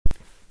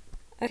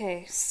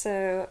Okay,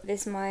 so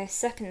this is my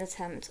second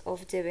attempt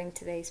of doing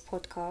today's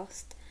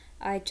podcast.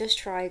 I just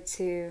tried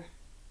to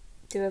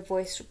do a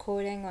voice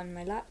recording on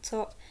my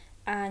laptop,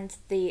 and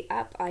the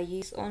app I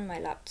use on my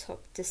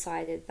laptop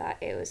decided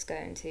that it was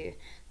going to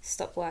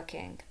stop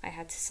working. I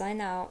had to sign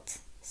out,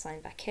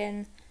 sign back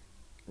in,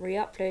 re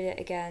upload it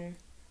again,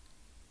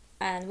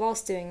 and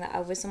whilst doing that, I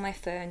was on my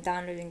phone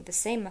downloading the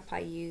same app I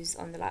use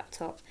on the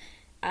laptop,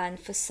 and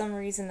for some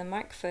reason the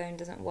microphone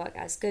doesn't work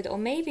as good, or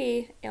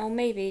maybe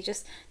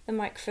just the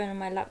microphone on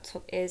my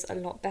laptop is a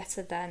lot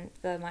better than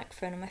the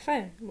microphone on my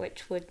phone,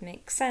 which would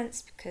make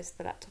sense because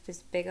the laptop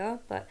is bigger,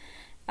 but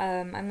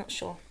I'm not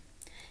sure.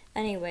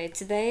 Anyway,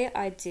 today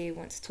I do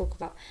want to talk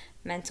about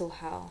mental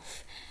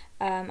health.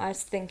 I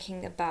was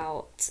thinking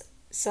about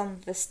some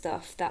of the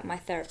stuff that my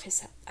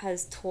therapist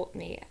has taught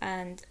me,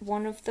 and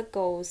one of the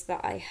goals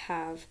that I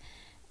have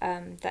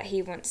that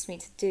he wants me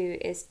to do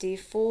is do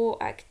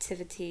 4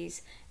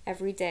 activities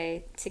every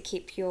day to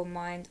keep your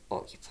mind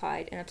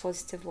occupied in a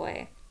positive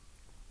way.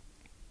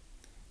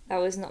 That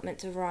was not meant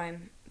to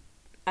rhyme.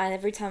 And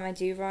every time I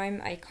do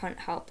rhyme, I can't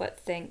help but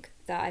think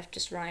that I've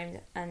just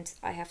rhymed and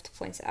I have to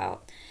point it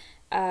out.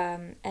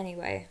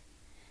 Anyway,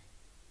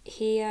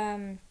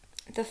 the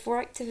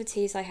 4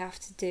 activities I have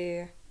to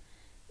do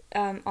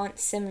aren't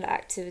similar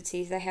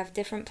activities, they have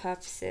different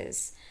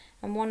purposes.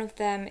 And one of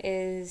them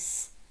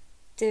is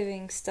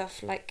doing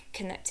stuff like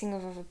connecting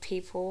with other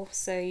people,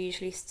 so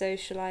usually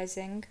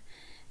socializing.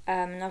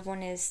 Another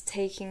one is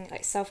taking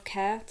like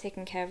self-care,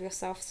 taking care of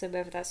yourself, so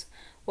whether that's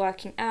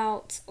working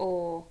out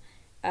or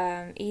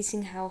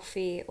eating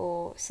healthy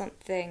or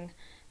something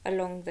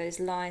along those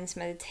lines,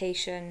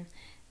 meditation,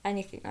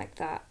 anything like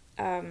that.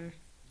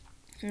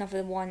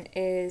 Another one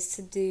is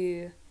to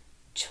do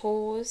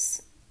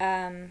chores,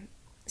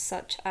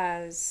 such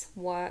as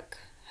work,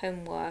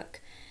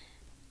 homework,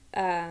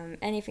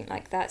 anything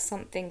like that,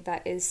 something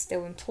that is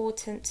still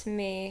important to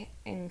me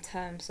in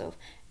terms of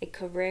a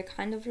career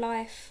kind of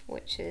life,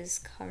 which is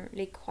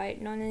currently quite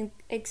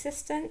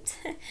non-existent.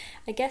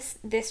 I guess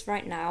this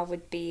right now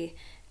would be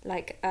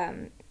like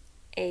a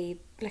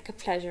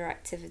pleasure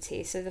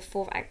activity. So the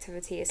 4th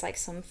activity is like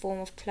some form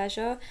of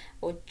pleasure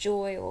or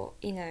joy, or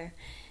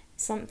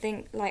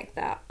something like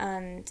that.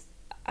 And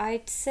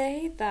I'd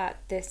say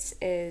that this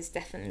is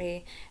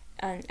definitely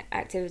an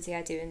activity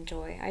I do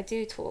enjoy. I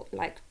do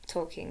like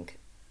talking,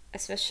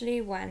 especially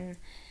when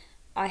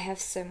I have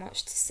so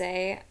much to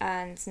say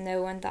and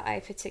no one that I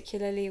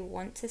particularly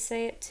want to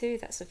say it to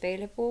that's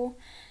available.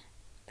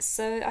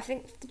 So I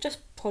think just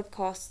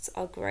podcasts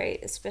are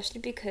great,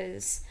 especially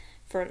because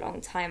for a long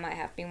time I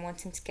have been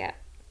wanting to get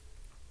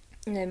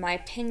my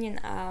opinion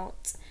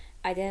out.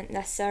 I didn't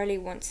necessarily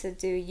want to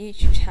do a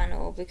YouTube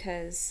channel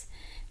because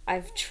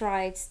I've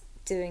tried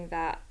doing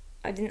that.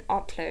 I didn't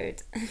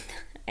upload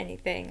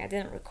anything, I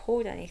didn't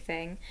record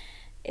anything.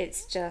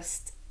 It's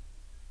just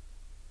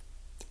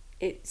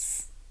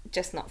it's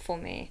just not for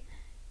me.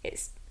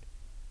 It's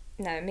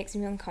no, it makes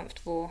me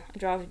uncomfortable.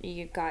 I'd rather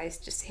you guys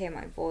just hear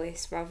my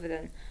voice rather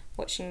than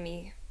watching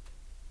me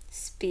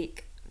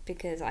speak,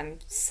 because I'm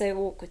so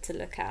awkward to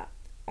look at.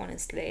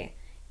 Honestly,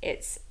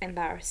 it's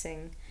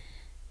embarrassing.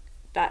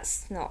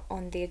 That's not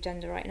on the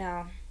agenda right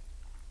now.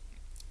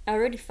 I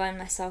already find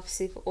myself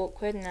super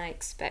awkward, and I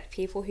expect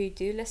people who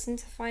do listen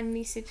to find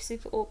me super,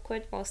 super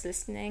awkward whilst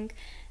listening.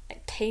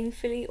 Like,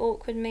 painfully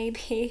awkward,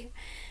 maybe.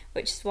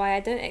 Which is why I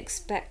don't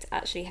expect to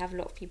actually have a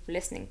lot of people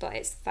listening, but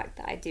it's the fact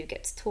that I do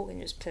get to talk and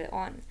just put it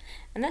on.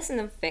 And that's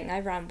another thing, I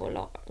ramble a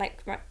lot.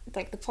 Like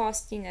the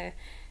past,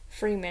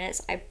 3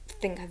 minutes, I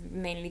think I've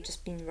mainly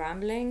just been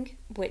rambling,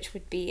 which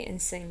would be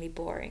insanely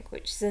boring,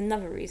 which is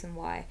another reason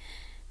why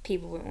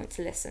people won't want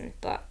to listen.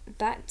 But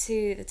back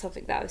to the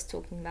topic that I was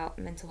talking about,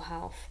 mental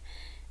health.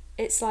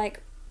 It's like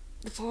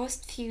the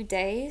past few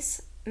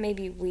days,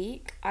 maybe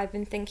week, I've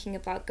been thinking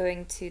about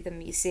going to the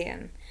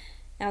museum.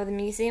 Now, the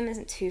museum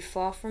isn't too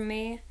far from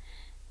me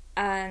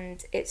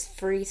and it's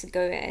free to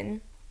go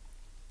in,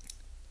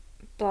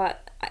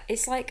 but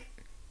it's like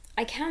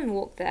I can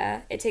walk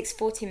there. It takes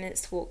 40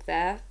 minutes to walk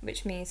there,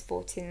 which means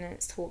 14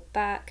 minutes to walk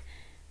back,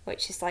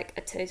 which is like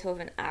a total of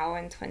an hour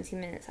and 20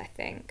 minutes, I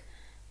think.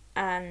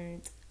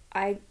 And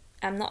I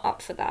am not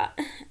up for that.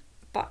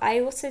 But I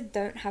also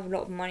don't have a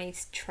lot of money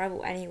to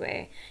travel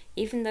anyway,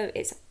 even though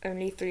it's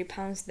only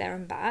 £3 there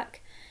and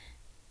back.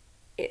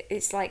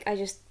 It's like I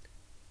just,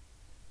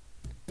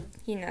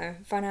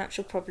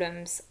 financial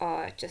problems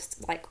are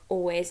just like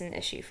always an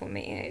issue for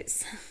me.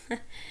 It's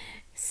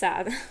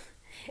sad.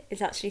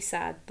 It's actually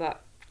sad,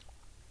 but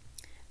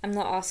I'm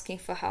not asking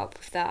for help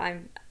with that.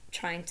 I'm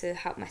trying to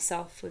help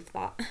myself with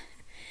that.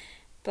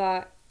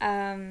 But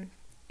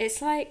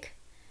it's like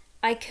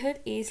I could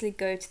easily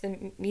go to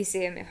the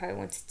museum if I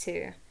wanted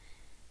to,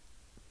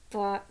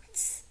 but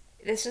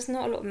there's just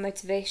not a lot of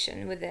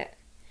motivation with it.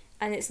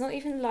 And it's not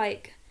even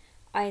like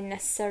I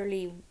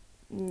necessarily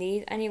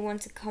need anyone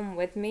to come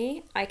with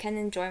me. I can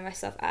enjoy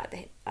myself at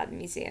the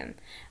museum.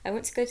 I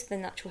want to go to the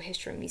Natural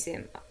History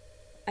Museum.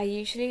 I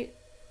usually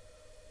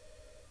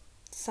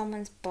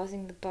Someone's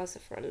buzzing the buzzer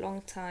for a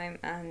long time,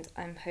 and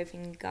I'm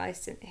hoping you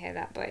guys didn't hear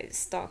that, but it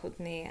startled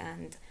me,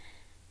 and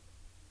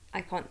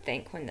I can't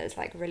think when there's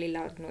like really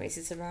loud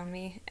noises around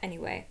me.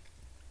 Anyway,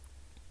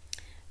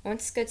 I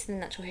wanted to go to the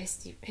Natural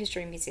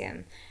History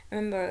Museum. I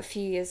remember a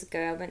few years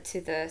ago I went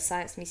to the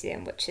Science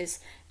Museum, which is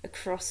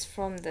across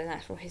from the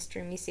Natural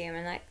History Museum,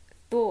 and I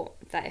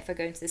thought that if I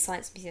go into the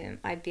Science Museum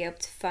I'd be able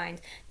to find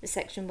the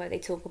section where they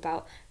talk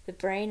about the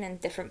brain and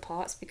different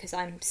parts, because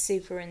I'm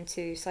super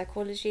into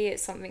psychology.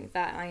 It's something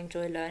that I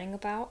enjoy learning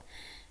about.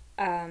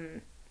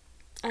 And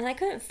I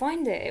couldn't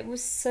find it. It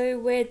was so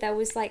weird. There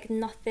was like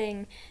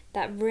nothing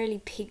that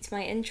really piqued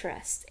my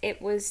interest.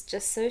 It was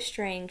just so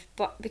strange.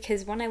 But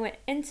because when I went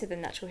into the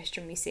Natural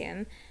History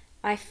Museum,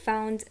 I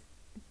found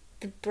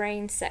the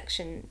brain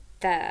section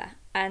there,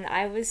 and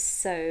I was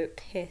so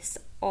pissed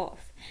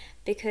off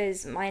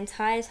because my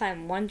entire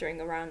time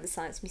wandering around the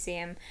Science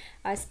Museum,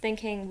 I was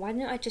thinking, why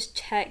don't I just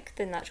check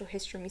the Natural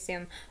History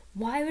Museum?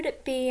 Why would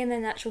it be in the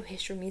Natural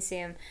History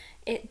Museum?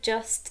 It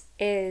just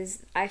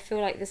is. I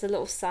feel like there's a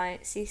lot of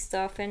sciencey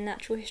stuff in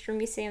Natural History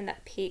Museum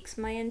that piques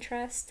my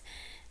interest,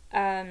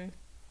 rather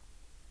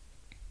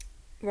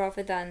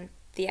than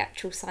the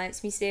actual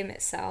Science Museum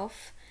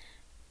itself.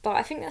 But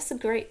I think that's the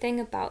great thing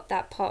about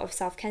that part of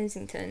South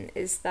Kensington,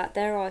 is that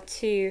there are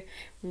two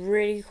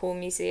really cool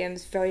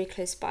museums very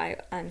close by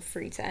and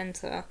free to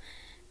enter.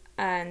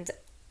 And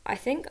I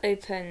think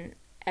open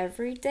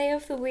every day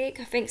of the week.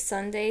 I think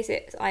Sundays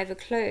it's either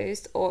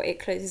closed or it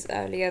closes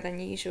earlier than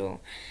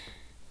usual.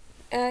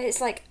 It's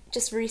like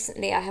just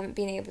recently I haven't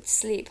been able to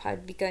sleep.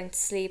 I'd be going to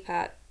sleep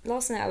at...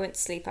 Last night I went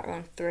to sleep at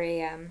around 3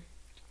 a.m.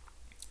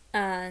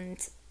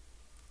 and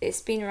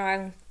it's been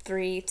around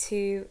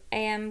 2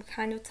 a.m.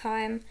 kind of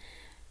time.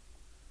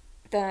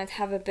 Then I'd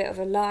have a bit of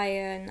a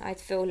lie-in, I'd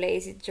feel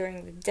lazy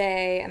during the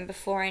day, and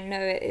before I know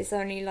it, it's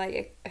only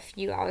like a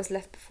few hours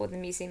left before the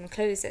museum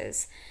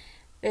closes.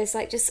 There's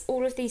like just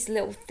all of these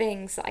little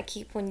things that I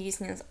keep on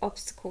using as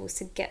obstacles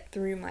to get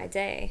through my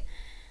day.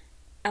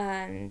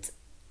 And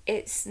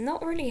it's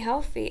not really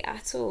healthy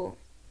at all.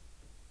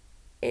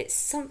 It's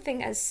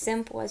something as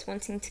simple as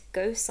wanting to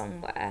go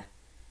somewhere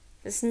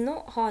that's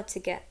not hard to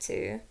get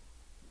to,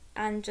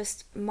 and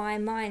just my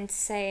mind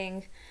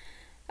saying,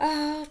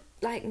 oh,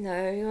 like,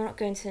 no, you're not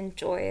going to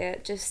enjoy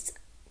it, just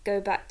go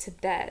back to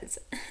bed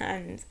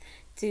and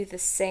do the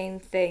same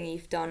thing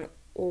you've done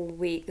all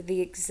week,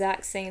 the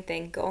exact same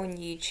thing. Go on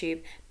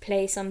YouTube,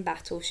 play some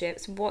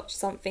battleships, watch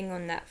something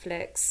on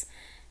Netflix,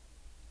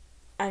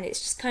 and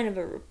it's just kind of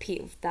a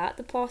repeat of that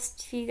the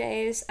past few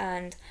days,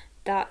 and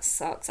that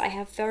sucks. I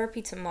have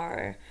therapy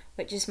tomorrow,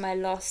 which is my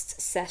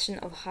last session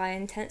of high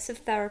intensive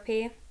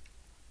therapy,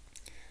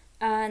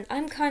 and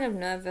I'm kind of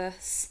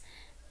nervous.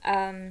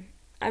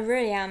 I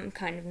really am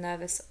kind of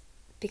nervous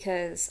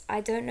because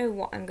I don't know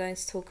what I'm going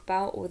to talk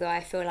about, although I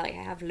feel like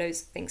I have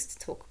loads of things to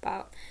talk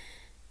about.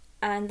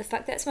 And the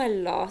fact that it's my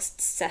last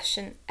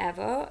session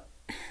ever,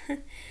 I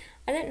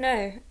don't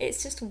know,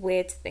 it's just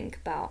weird to think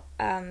about.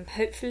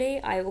 Hopefully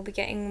I will be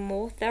getting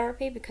more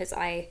therapy because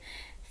I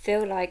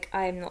feel like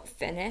I'm not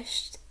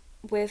finished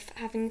with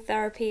having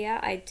therapy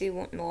yet. I do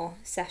want more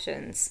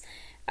sessions.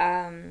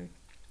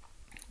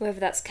 Whether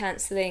that's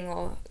counselling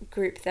or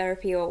group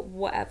therapy or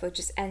whatever,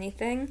 just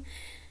anything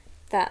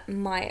that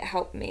might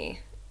help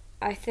me.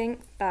 I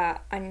think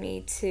that I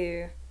need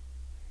to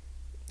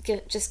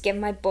just give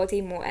my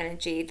body more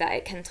energy that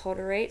it can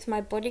tolerate.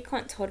 My body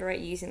can't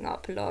tolerate using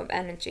up a lot of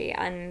energy,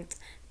 and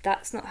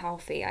that's not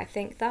healthy. I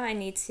think that I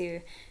need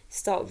to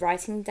start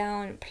writing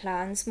down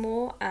plans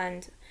more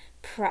and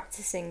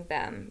practicing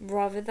them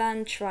rather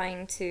than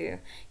trying to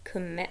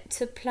commit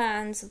to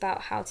plans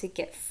about how to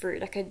get through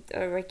like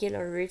a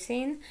regular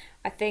routine.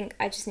 I think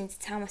I just need to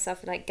tell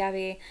myself, like,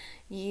 Gabby,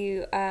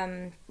 you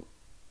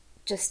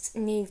just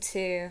need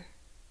to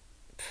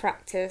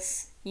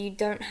practice. You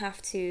don't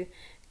have to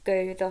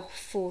go the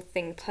full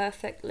thing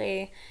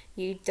perfectly.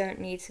 You don't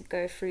need to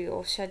go through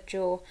your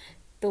schedule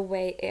the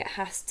way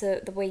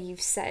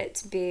you've set it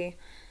to be.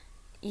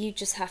 You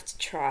just have to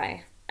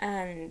try.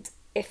 And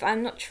if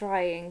I'm not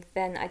trying,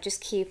 then I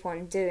just keep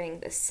on doing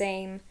the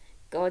same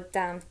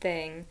goddamn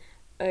thing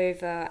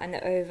over and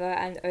over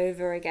and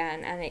over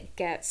again, and it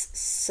gets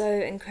so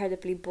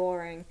incredibly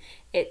boring.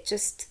 It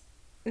just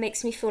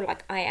makes me feel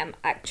like I am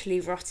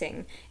actually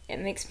rotting. It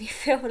makes me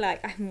feel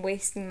like I'm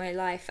wasting my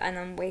life and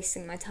I'm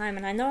wasting my time,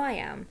 and I know I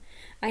am.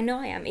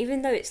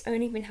 Even though it's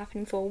only been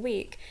happening for a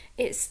week,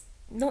 it's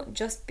not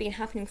just been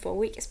happening for a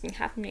week, it's been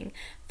happening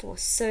for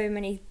so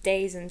many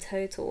days in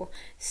total.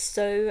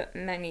 So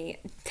many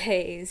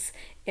days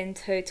in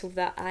total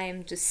that I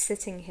am just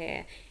sitting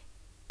here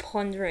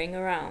pondering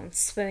around,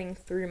 swimming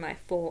through my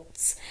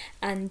thoughts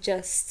and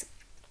just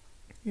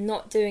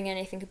not doing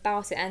anything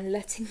about it and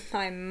letting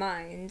my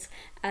mind,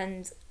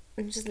 and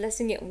I'm just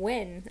letting it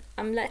win.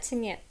 I'm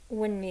letting it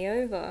win me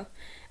over.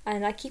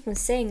 And I keep on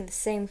saying the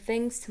same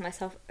things to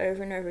myself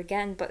over and over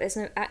again, but there's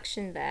no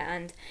action there.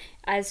 And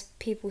as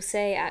people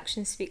say,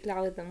 actions speak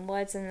louder than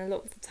words, and a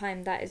lot of the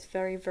time that is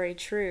very, very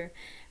true.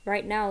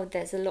 Right now,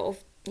 there's a lot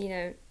of,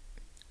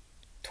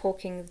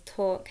 talking the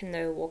talk and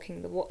no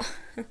walking the walk.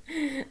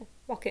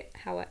 Rocket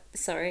how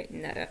sorry,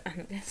 no, I'm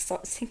not going to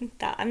start singing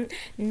that. I'm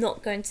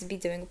not going to be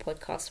doing a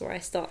podcast where I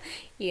start,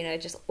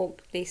 just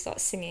awkwardly start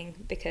singing,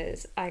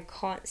 because I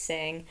can't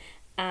sing,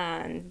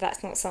 and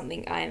that's not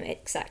something I'm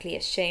exactly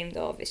ashamed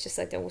of. It's just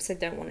I also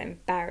don't want to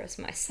embarrass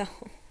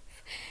myself.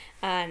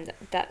 And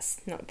that's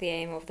not the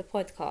aim of the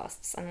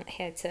podcasts. I'm not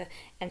here to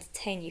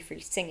entertain you through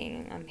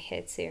singing. I'm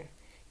here to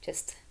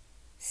just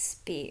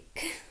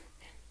speak.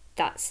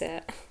 That's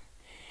it.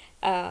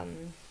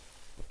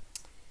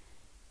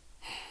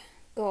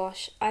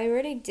 Gosh, I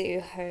really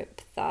do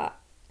hope that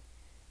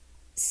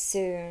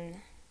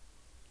soon.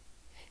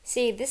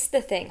 See, this is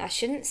the thing. I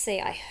shouldn't say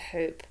I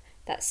hope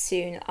that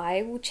soon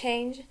I will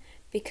change,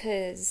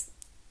 because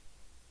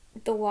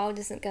the world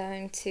isn't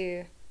going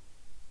to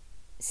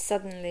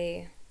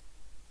suddenly,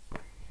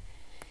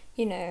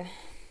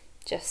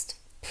 just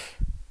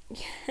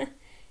and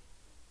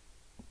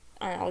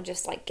I'll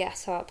just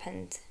get up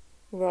and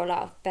roll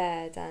out of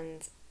bed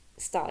and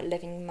start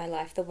living my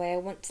life the way I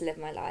want to live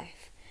my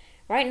life.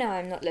 Right now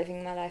I'm not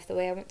living my life the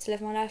way I want to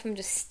live my life. I'm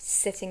just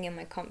sitting in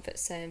my comfort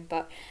zone,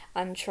 but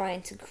I'm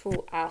trying to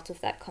crawl out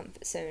of that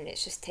comfort zone.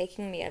 It's just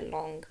taking me a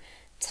long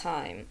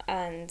time,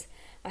 and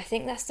I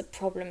think that's the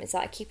problem, is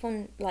that I keep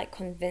on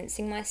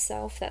convincing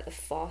myself that the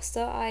faster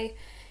I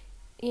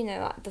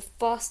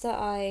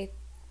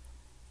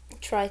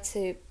try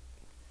to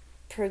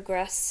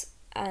progress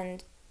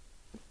and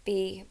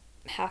be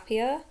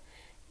happier,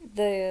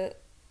 the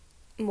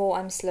more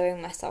I'm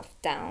slowing myself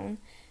down.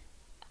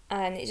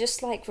 And it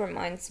just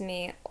reminds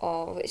me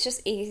of, it's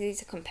just easy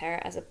to compare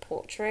it as a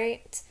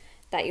portrait,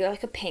 that you're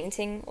a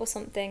painting or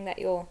something that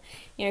you're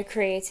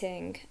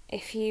creating.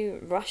 If you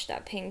rush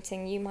that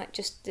painting, you might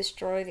just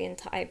destroy the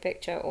entire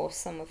picture or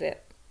some of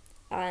it,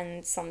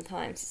 and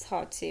sometimes it's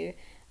hard to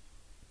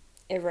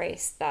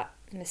erase that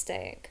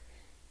mistake.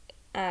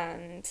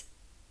 And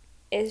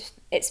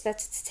it's better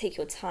to take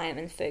your time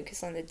and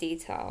focus on the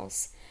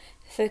details,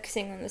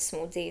 focusing on the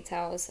small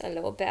details a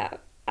little bit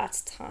at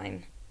a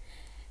time.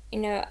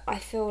 I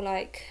feel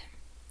like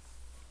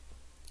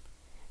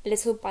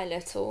little by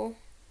little,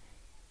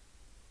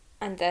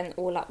 and then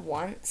all at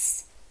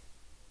once,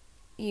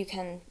 you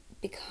can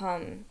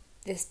become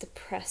this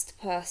depressed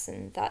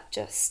person that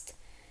just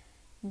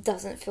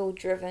doesn't feel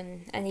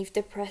driven, and you've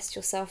depressed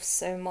yourself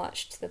so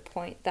much to the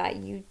point that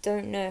you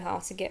don't know how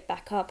to get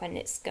back up, and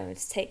it's going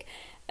to take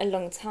a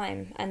long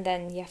time, and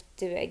then you have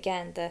to do it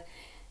again, the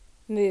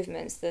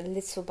movements, the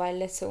little by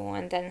little,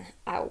 and then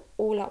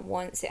all at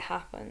once it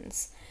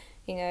happens.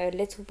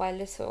 Little by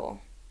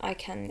little I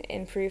can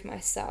improve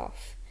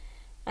myself,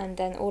 and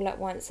then all at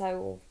once I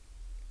will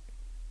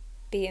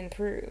be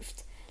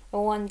improved.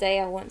 But one day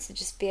I want to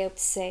just be able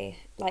to say,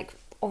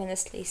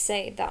 honestly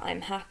say that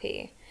I'm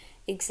happy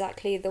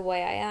exactly the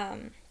way I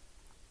am.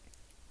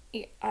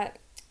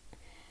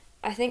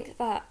 I think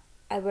that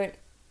I won't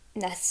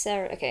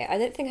necessarily, I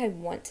don't think I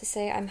want to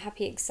say I'm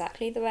happy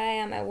exactly the way I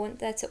am. I want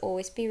there to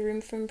always be room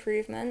for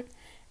improvement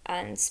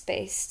and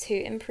space to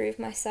improve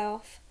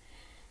myself,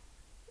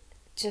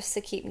 just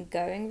to keep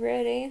going,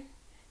 really.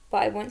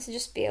 But I want to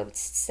just be able to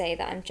say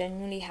that I'm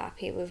genuinely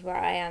happy with where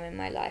I am in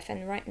my life,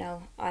 and right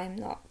now I'm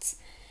not.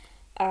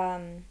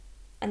 And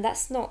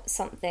that's not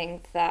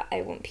something that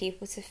I want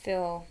people to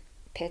feel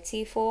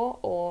pity for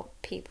or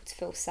people to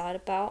feel sad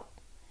about,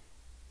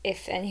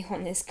 if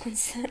anyone is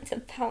concerned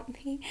about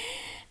me.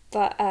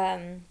 But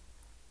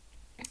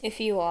if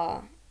you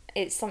are,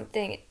 it's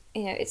something,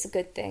 it's a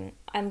good thing.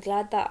 I'm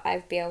glad that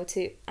I'm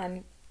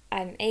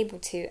able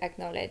to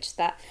acknowledge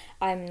that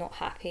I'm not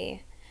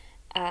happy,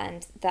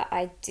 and that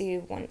I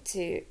do want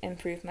to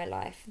improve my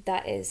life.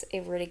 That is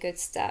a really good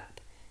step.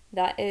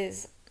 That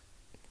is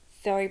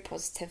very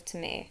positive to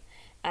me,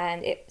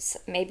 and it's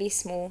maybe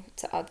small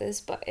to others,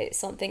 but it's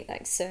something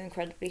so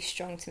incredibly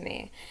strong to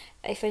me.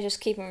 If I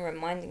just keep on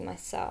reminding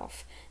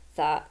myself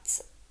that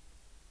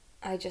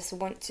I just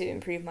want to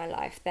improve my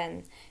life,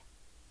 then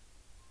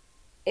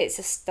it's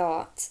a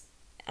start,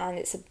 and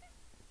it's a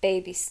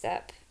baby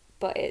step,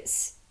 but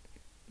it's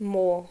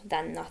more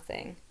than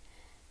nothing,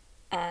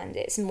 and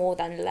it's more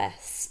than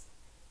less.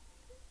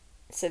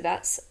 So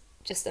that's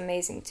just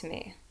amazing to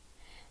me.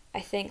 I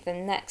think the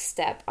next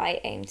step I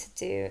aim to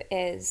do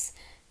is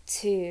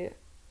to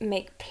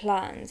make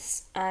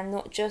plans, and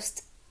not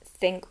just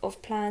think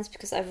of plans,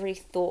 because I've already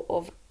thought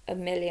of a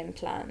million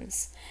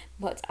plans,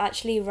 but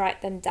actually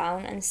write them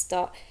down and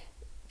start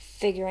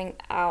figuring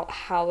out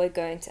how we're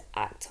going to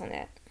act on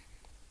it.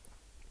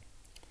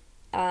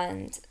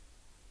 And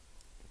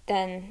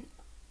then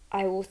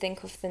I will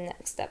think of the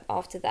next step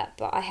after that,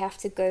 but I have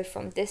to go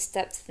from this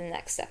step to the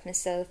next step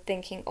instead of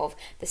thinking of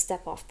the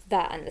step after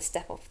that and the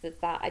step after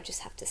that. I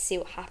just have to see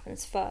what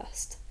happens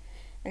first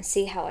and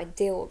see how I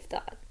deal with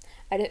that.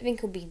 I don't think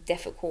it'll be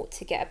difficult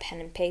to get a pen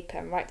and paper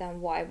and write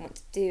down what I want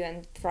to do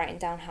and writing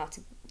down how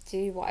to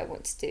do what I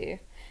want to do.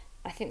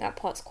 I think that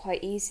part's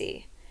quite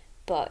easy,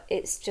 but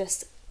it's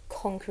just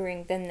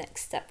conquering the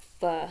next step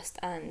first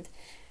and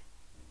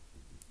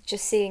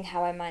just seeing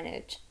how I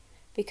manage,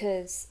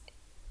 because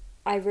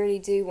I really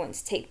do want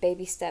to take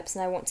baby steps,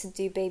 and I want to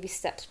do baby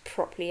steps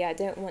properly. I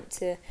don't want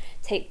to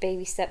take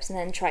baby steps and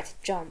then try to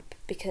jump,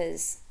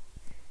 because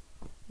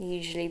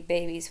usually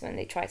babies, when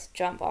they try to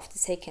jump after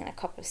taking a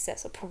couple of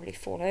steps, will probably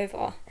fall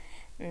over.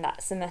 And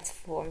that's the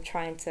metaphor I'm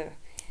trying to,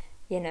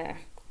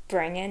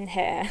 bring in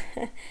here.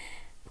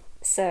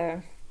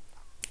 So,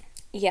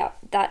 yeah,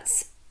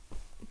 that's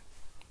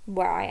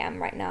where I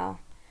am right now.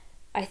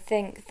 I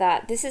think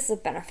that this is the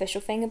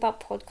beneficial thing about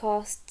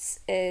podcasts,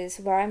 is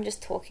where I'm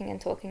just talking and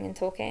talking and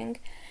talking.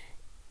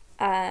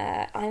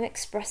 I'm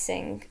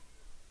expressing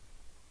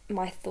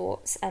my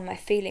thoughts and my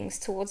feelings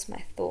towards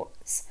my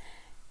thoughts.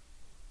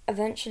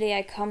 Eventually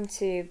I come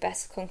to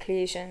better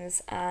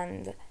conclusions,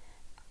 and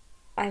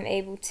I'm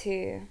able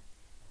to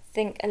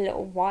think a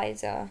little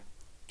wider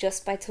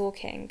just by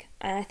talking.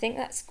 And I think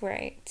that's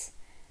great.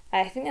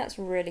 I think that's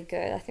really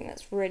good. I think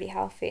that's really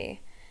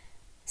healthy.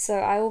 So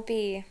I will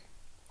be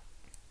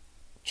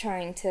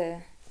trying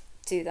to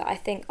do that. I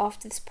think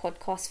after this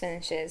podcast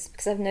finishes,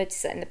 because I've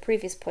noticed that in the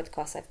previous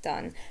podcasts I've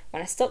done,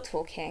 when I stop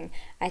talking,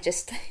 I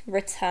just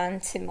return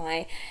to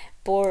my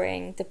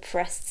boring,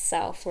 depressed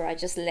self, where I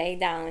just lay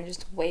down and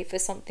just wait for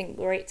something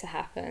great to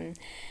happen.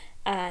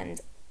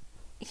 And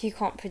you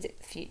can't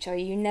predict the future.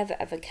 You never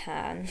ever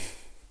can.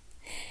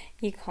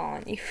 You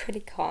can't. You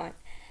really can't.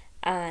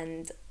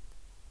 And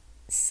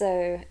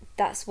so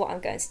that's what I'm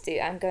going to do.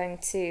 I'm going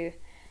to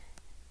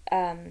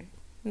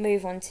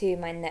move on to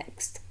my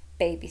next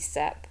baby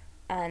step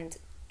and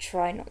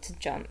try not to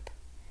jump.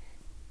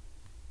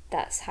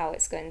 That's how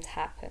it's going to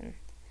happen.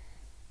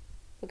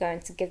 We're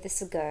going to give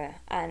this a go,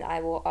 and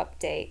I will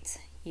update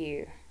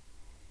you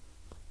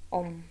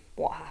on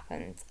what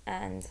happened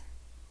and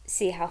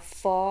see how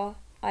far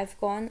I've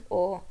gone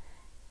or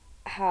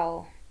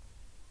how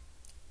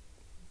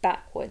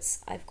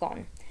backwards I've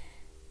gone.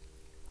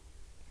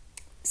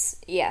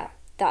 Yeah,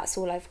 that's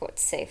all I've got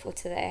to say for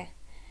today.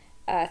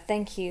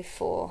 Thank you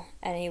for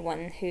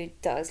anyone who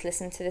does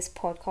listen to this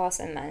podcast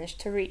and managed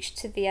to reach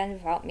to the end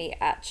without me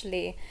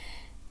actually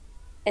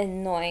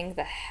annoying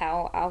the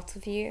hell out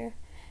of you.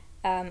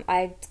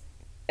 I'd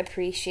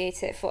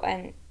appreciate it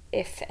and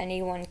if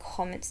anyone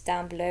comments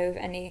down below with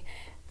any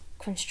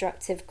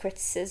constructive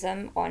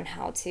criticism on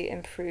how to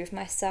improve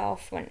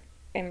myself when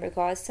in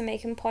regards to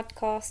making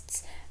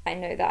podcasts. I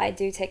know that I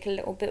do take a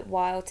little bit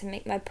while to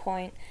make my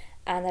point,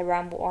 and I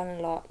ramble on a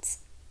lot.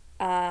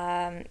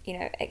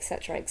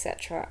 Etc.,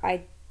 etc.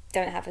 I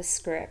don't have a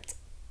script,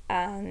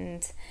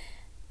 and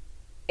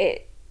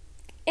it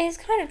is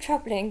kind of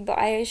troubling, but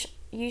I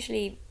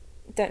usually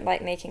don't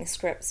like making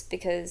scripts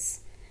because,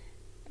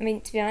 to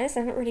be honest,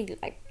 I haven't really,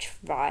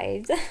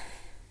 tried,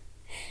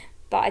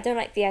 but I don't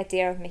like the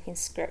idea of making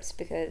scripts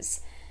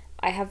because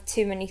I have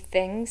too many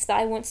things that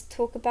I want to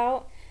talk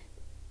about,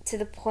 to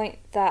the point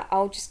that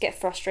I'll just get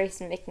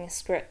frustrated making a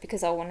script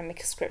because I want to make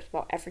a script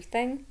about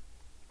everything.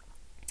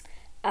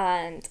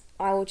 And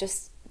I will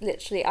just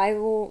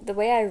the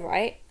way I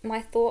write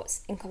my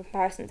thoughts in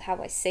comparison to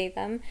how I say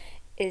them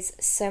is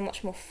so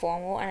much more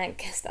formal, and I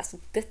guess that's a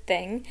good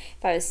thing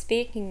if I was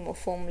speaking more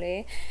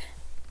formally.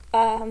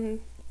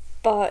 But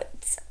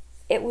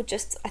it would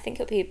I think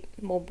it would be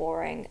more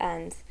boring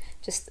and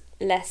just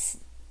less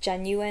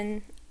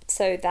genuine.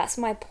 So that's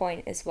my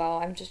point as well.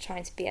 I'm just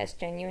trying to be as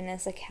genuine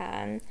as I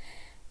can.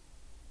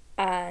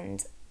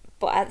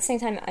 But at the same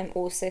time, I'm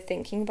also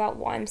thinking about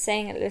what I'm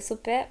saying a little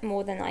bit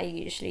more than I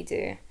usually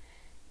do.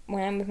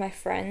 When I'm with my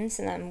friends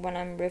and when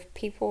I'm with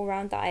people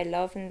around that I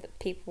love and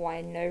people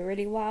I know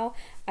really well,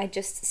 I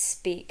just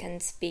speak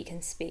and speak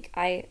and speak.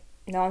 I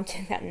know I'm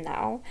doing that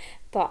now,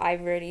 but I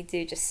really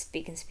do just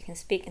speak and speak and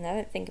speak, and I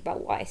don't think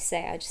about what I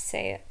say, I just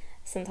say it.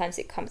 Sometimes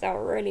it comes out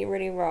really,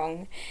 really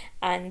wrong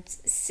and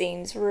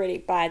seems really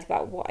bad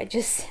about what I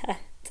just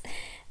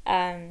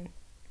said.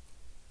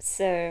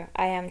 So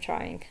I am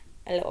trying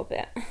a little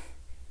bit,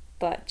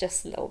 but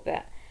just a little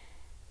bit.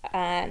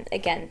 And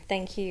again,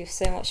 thank you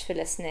so much for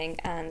listening,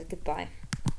 and goodbye.